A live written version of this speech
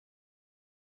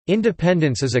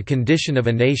Independence is a condition of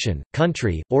a nation,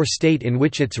 country, or state in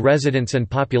which its residents and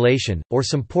population, or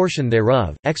some portion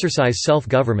thereof, exercise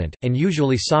self-government, and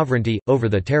usually sovereignty, over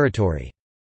the territory.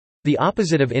 The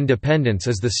opposite of independence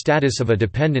is the status of a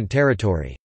dependent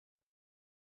territory.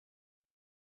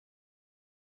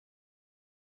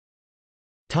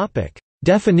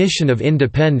 Definition of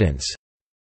independence.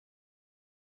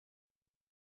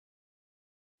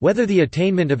 Whether the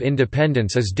attainment of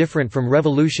independence is different from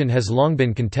revolution has long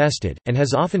been contested, and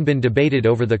has often been debated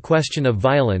over the question of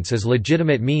violence as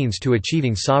legitimate means to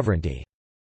achieving sovereignty.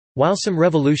 While some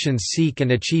revolutions seek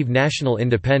and achieve national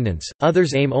independence,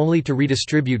 others aim only to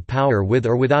redistribute power with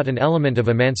or without an element of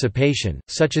emancipation,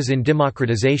 such as in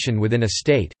democratization within a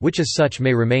state, which as such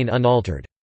may remain unaltered.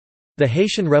 The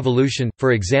Haitian Revolution,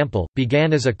 for example,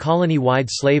 began as a colony-wide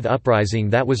slave uprising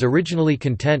that was originally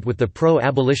content with the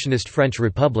pro-abolitionist French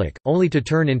Republic, only to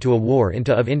turn into a war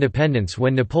of independence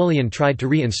when Napoleon tried to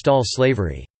re-install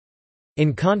slavery.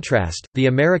 In contrast, the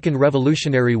American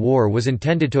Revolutionary War was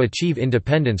intended to achieve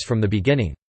independence from the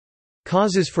beginning.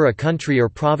 Causes for a country or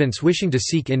province wishing to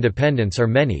seek independence are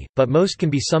many, but most can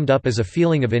be summed up as a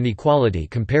feeling of inequality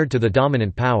compared to the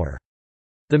dominant power.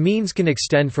 The means can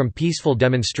extend from peaceful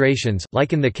demonstrations,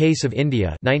 like in the case of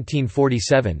India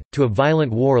 1947, to a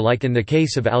violent war like in the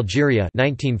case of Algeria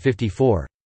 1954.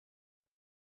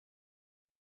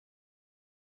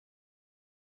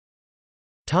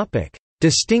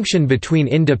 Distinction between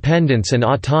independence and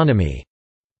autonomy.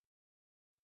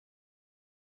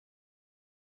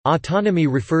 Autonomy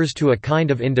refers to a kind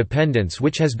of independence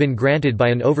which has been granted by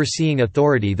an overseeing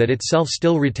authority that itself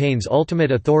still retains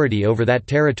ultimate authority over that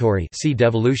territory. See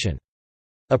devolution.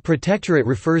 A protectorate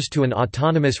refers to an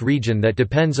autonomous region that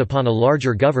depends upon a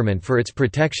larger government for its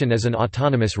protection as an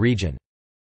autonomous region.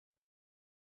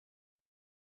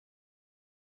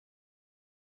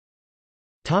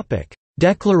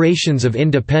 Declarations of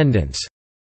independence.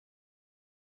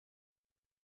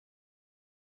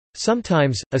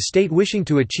 Sometimes, a state wishing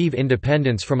to achieve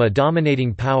independence from a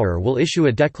dominating power will issue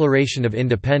a Declaration of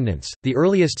Independence. The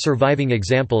earliest surviving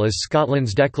example is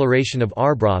Scotland's Declaration of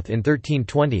Arbroath in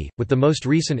 1320, with the most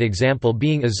recent example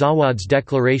being Azawad's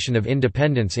Declaration of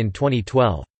Independence in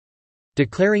 2012.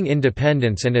 Declaring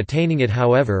independence and attaining it,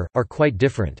 however, are quite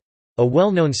different. A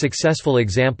well-known successful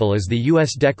example is the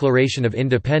U.S. Declaration of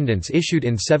Independence issued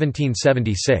in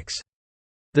 1776.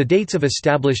 The dates of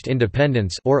established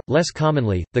independence or, less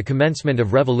commonly, the commencement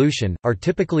of revolution, are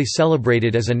typically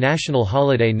celebrated as a national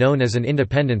holiday known as an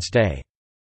Independence Day.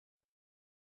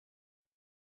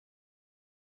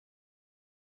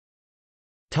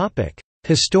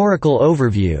 Historical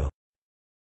overview.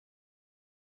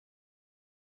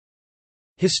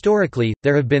 Historically,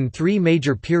 there have been three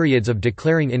major periods of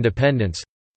declaring independence.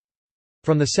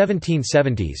 From the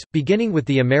 1770s, beginning with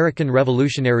the American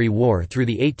Revolutionary War through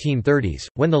the 1830s,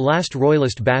 when the last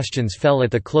Royalist bastions fell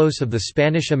at the close of the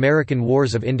Spanish–American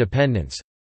Wars of Independence.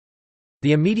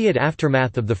 The immediate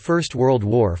aftermath of the First World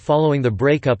War following the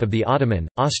breakup of the Ottoman,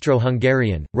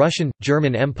 Austro-Hungarian, Russian,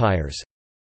 German empires.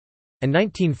 And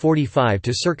 1945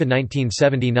 to circa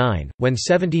 1979, when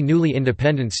 70 newly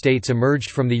independent states emerged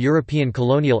from the European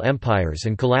colonial empires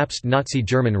and collapsed Nazi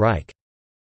German Reich.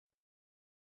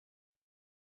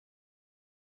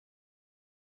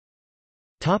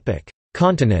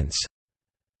 Continents.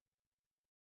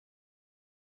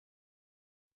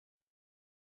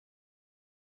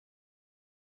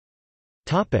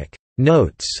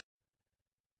 Notes.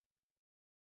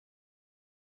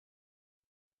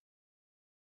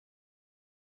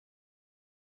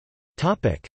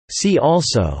 See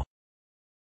also: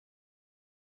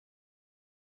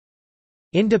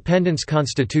 Independence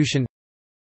Constitution,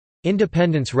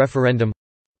 Independence Referendum,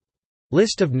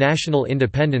 List of national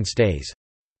independence days,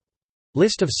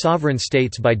 List of sovereign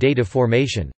states by date of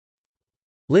formation,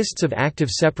 Lists of active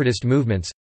separatist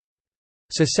movements,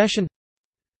 Secession,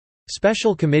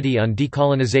 Special Committee on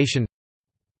Decolonization,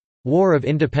 War of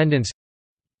Independence,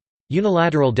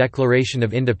 Unilateral Declaration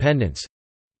of Independence,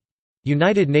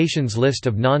 United Nations list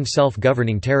of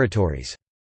non-self-governing territories.